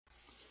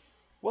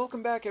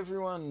Welcome back,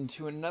 everyone,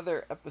 to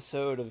another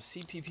episode of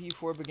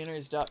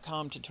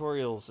CPP4Beginners.com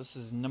tutorials. This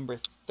is number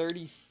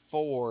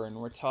 34, and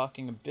we're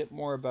talking a bit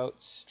more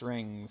about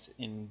strings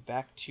in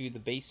Back to the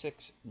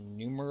Basics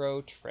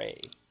Numero Tray.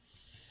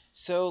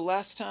 So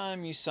last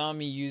time you saw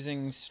me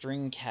using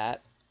string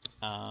cat,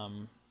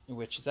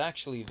 which is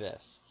actually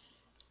this.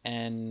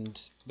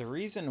 And the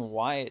reason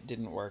why it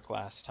didn't work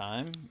last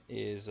time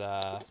is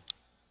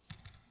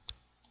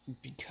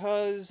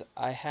because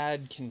I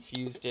had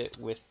confused it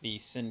with the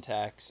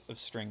syntax of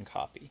string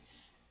copy.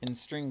 In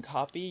string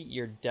copy,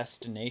 your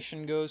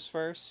destination goes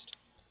first,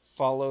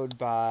 followed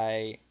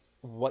by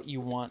what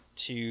you want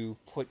to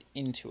put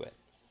into it.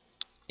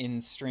 In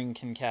string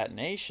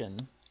concatenation,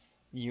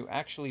 you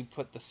actually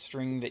put the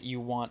string that you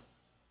want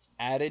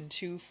added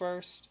to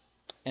first,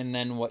 and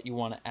then what you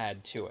want to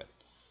add to it.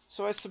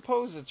 So I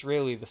suppose it's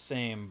really the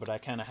same, but I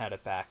kind of had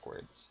it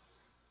backwards.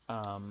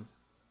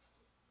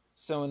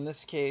 So in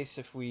this case,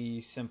 if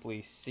we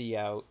simply see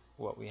out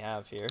what we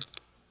have here,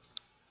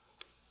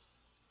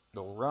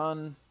 it'll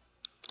run,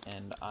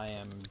 and I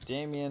am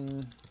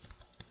Damien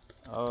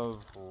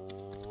of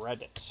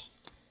Reddit.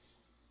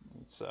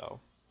 And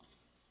so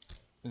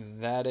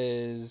that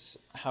is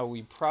how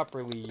we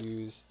properly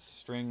use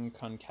string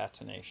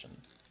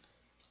concatenation.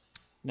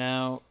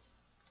 Now,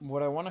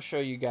 what I want to show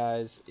you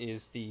guys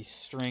is the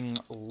string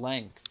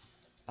length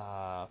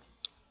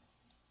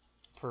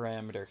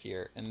parameter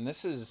here, and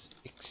this is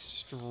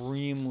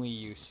extremely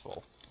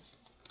useful.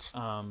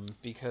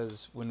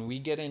 Because when we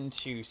get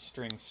into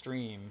string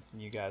stream,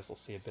 you guys will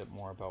see a bit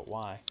more about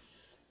why,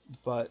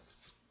 but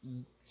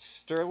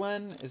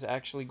strlen is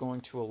actually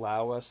going to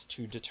allow us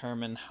to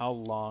determine how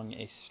long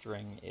a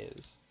string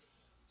is.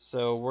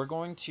 So we're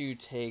going to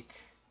take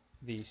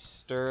the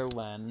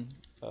strlen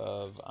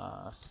of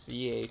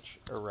ch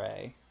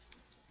array,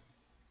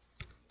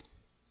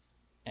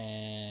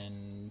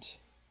 and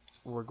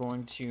we're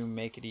going to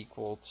make it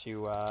equal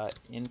to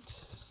int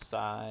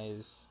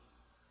size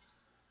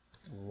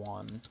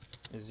 1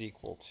 is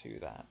equal to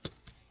that.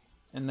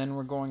 And then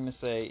we're going to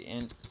say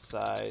int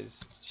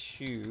size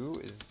 2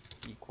 is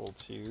equal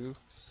to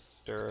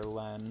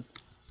strlen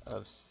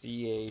of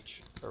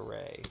ch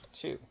array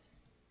 2.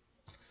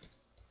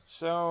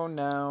 So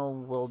now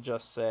we'll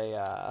just say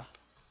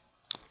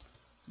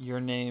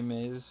your name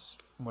is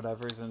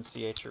whatever's in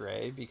ch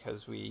array,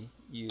 because we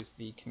use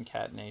the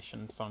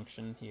concatenation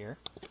function here.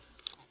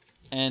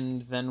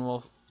 And then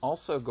we'll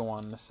also go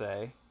on to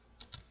say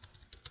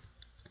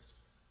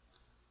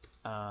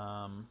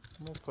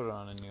we'll put it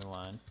on a new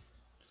line,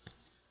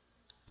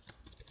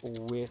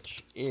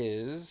 which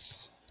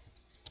is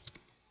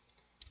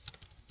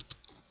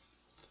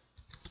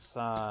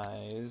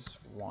size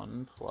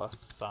 1 plus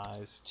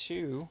size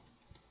 2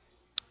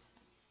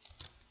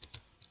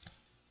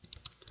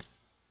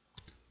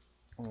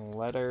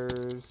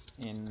 letters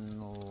in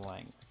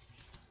length.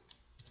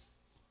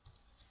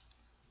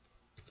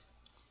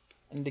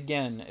 And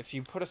again, if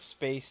you put a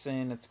space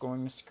in, it's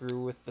going to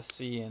screw with the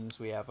cins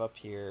we have up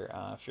here.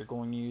 If you're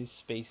going to use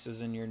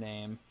spaces in your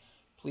name,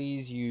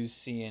 please use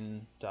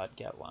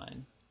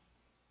cin.getLine.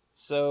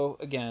 So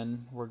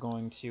again, we're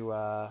going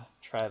to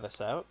try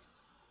this out.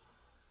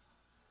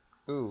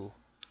 Ooh,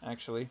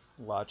 actually,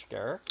 logic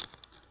error.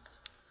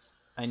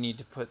 I need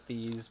to put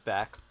these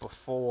back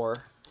before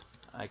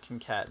I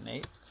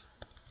concatenate.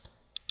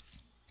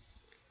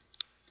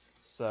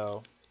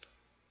 So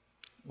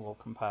we'll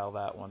compile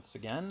that once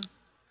again.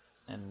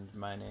 And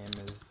my name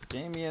is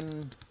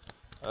Damien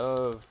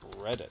of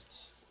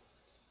Reddit.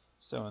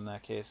 So in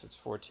that case, it's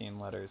 14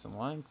 letters in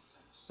length.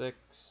 6,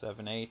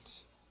 7, 8,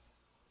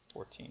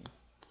 14.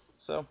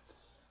 So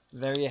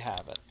there you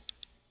have it.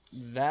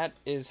 That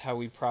is how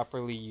we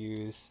properly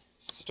use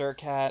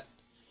strcat,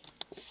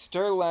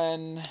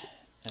 strlen,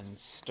 and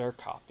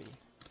strcopy.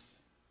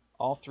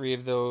 All three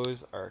of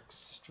those are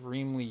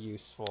extremely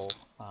useful,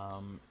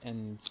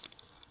 and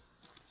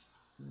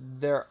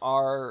there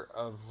are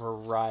a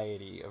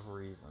variety of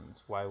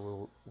reasons why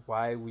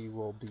we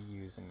will be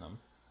using them.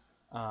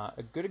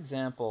 A good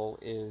example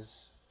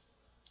is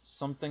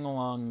something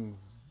along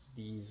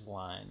these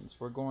lines.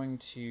 We're going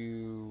to,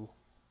 you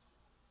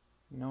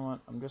know what,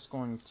 I'm just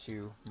going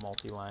to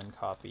multi-line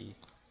copy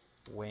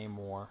way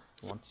more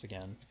once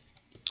again.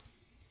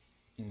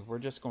 And we're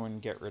just going to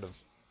get rid of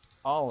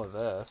all of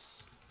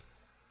this.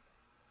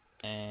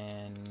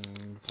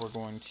 And we're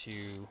going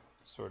to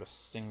sort of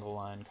single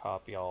line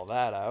copy all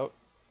that out.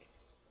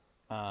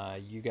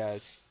 You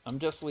guys, I'm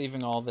just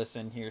leaving all this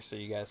in here so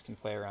you guys can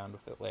play around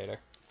with it later.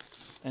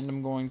 And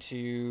I'm going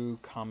to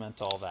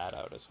comment all that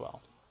out as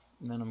well.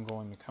 And then I'm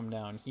going to come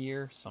down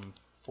here, some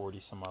 40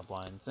 some odd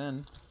lines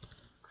in,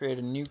 create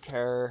a new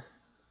char,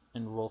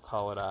 and we'll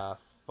call it a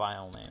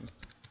file name.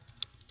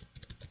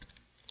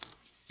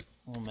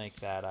 We'll make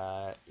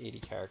that 80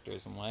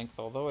 characters in length,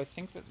 although I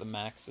think that the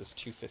max is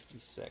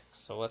 256,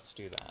 so let's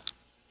do that.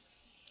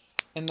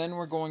 And then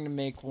we're going to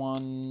make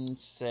one,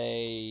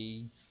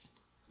 say,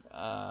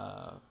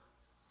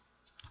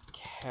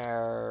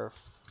 char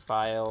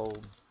file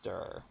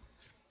dir.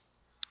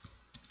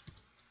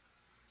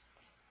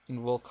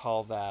 And we'll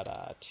call that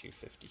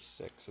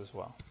 256 as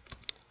well.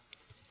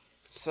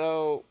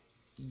 So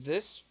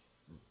this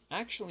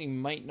actually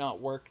might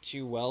not work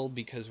too well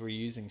because we're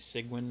using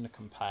Cygwin to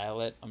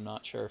compile it. I'm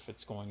not sure if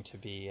it's going to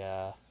be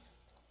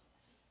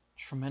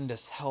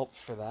tremendous help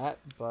for that,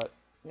 but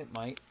it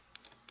might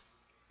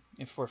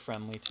if we're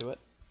friendly to it.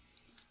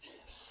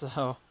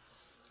 So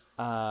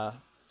I'm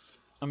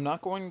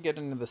not going to get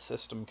into the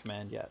system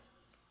command yet,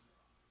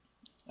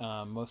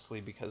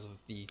 mostly because of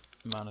the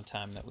amount of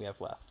time that we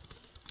have left.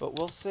 But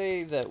we'll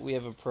say that we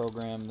have a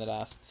program that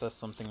asks us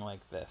something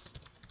like this.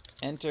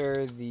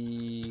 Enter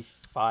the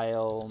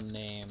file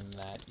name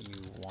that you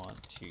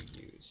want to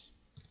use.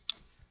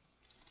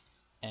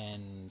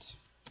 And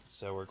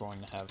so we're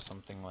going to have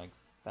something like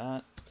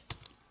that.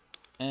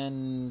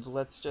 And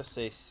let's just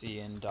say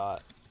cin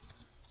dot.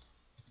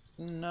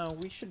 No,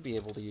 we should be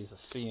able to use a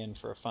cin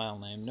for a file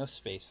name, no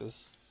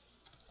spaces.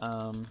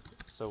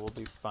 So we'll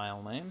do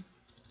file name.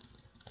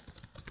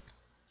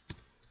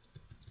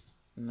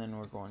 And then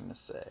we're going to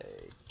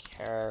say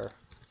char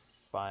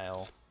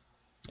file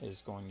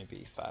is going to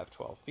be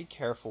 512. Be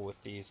careful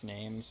with these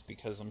names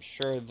because I'm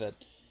sure that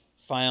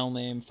file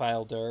name,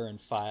 file dir,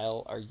 and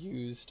file are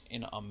used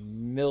in a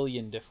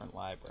million different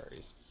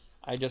libraries.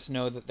 I just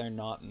know that they're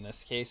not in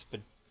this case,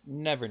 but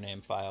never name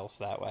files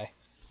that way.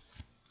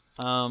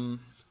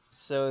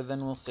 So then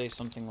we'll say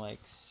something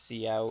like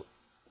cout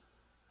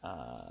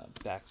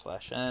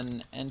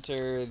 \n,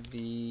 enter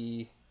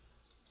the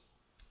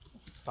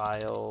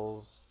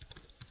files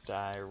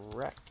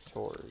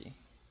directory,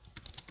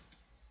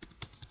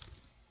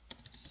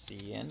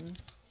 cin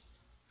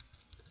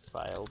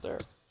file dir.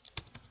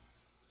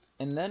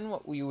 And then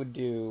what we would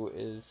do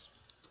is,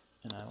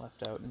 and I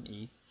left out an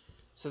E,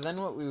 so then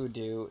what we would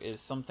do is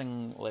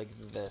something like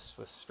this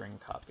with string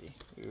copy.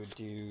 We would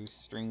do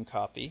string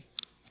copy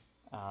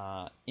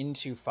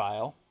into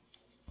file.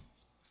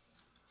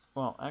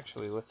 Well,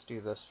 actually, let's do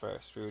this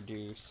first. We would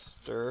do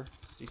stir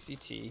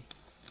cct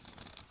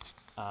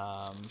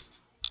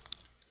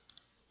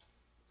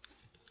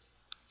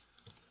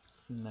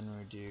and then we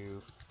would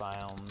do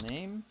file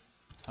name,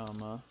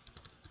 comma,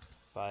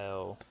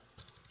 file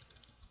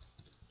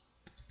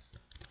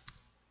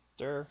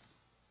dir.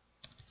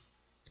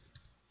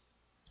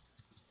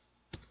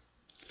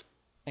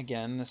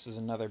 Again, this is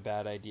another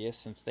bad idea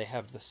since they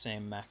have the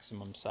same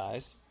maximum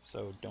size,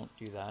 so don't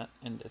do that.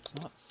 And it's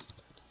not...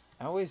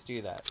 I always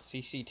do that.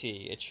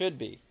 CCT. It should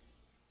be,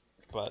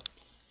 but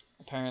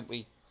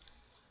apparently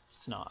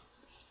it's not.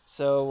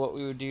 So what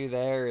we would do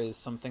there is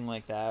something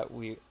like that.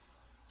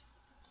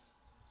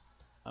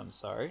 I'm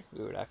sorry.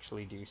 We would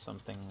actually do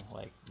something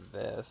like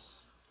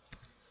this.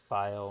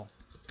 File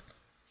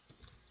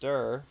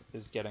dir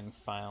is getting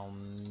file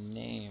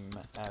name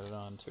added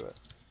onto it.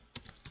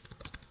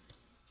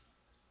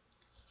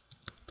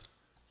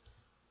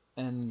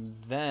 And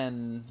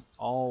then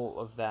all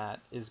of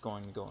that is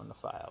going to go in the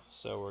file.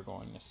 So we're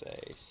going to say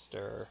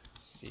stir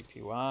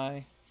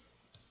cpy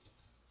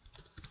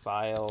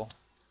file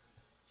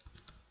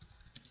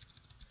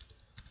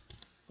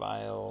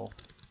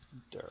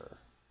dir.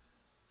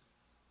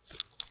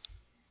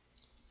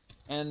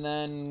 And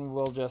then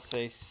we'll just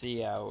say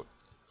cout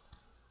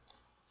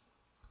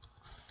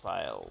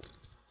file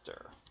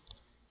dir.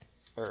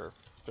 Or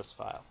just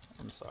file.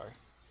 I'm sorry.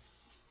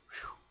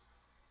 Whew.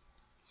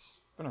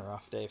 It's been a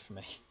rough day for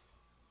me.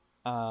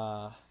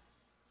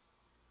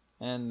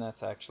 And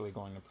that's actually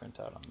going to print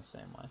out on the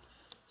same line.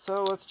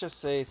 So let's just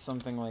say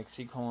something like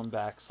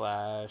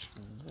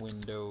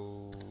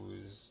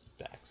c:\windows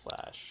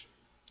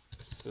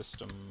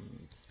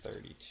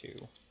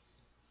 /system32.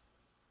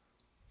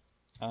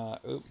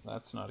 Oop,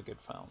 that's not a good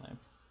file name.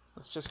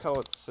 Let's just call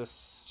it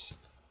syst.txt.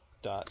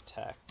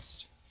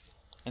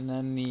 And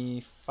then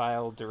the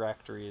file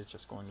directory is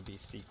just going to be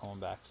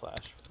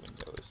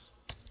c:\windows.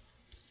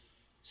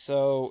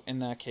 So in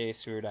that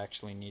case, we would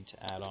actually need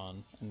to add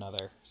on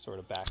another sort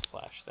of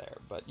backslash there.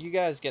 But you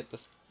guys get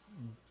this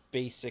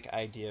basic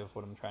idea of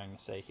what I'm trying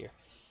to say here.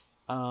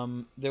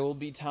 There will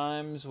be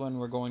times when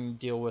we're going to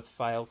deal with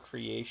file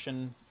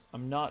creation.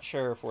 I'm not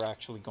sure if we're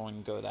actually going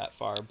to go that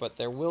far, but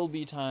there will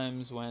be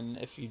times when,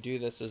 if you do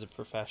this as a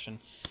profession,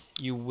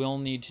 you will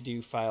need to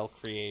do file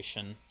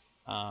creation.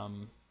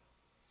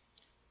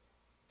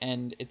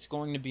 And it's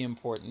going to be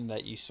important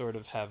that you sort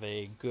of have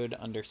a good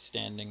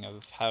understanding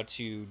of how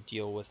to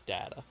deal with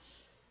data.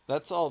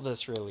 That's all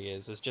this really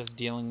is just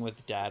dealing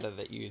with data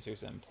that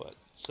users input.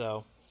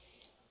 So,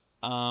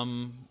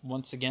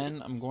 once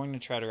again, I'm going to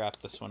try to wrap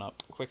this one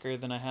up quicker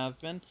than I have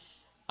been.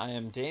 I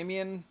am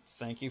Damien.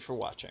 Thank you for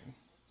watching.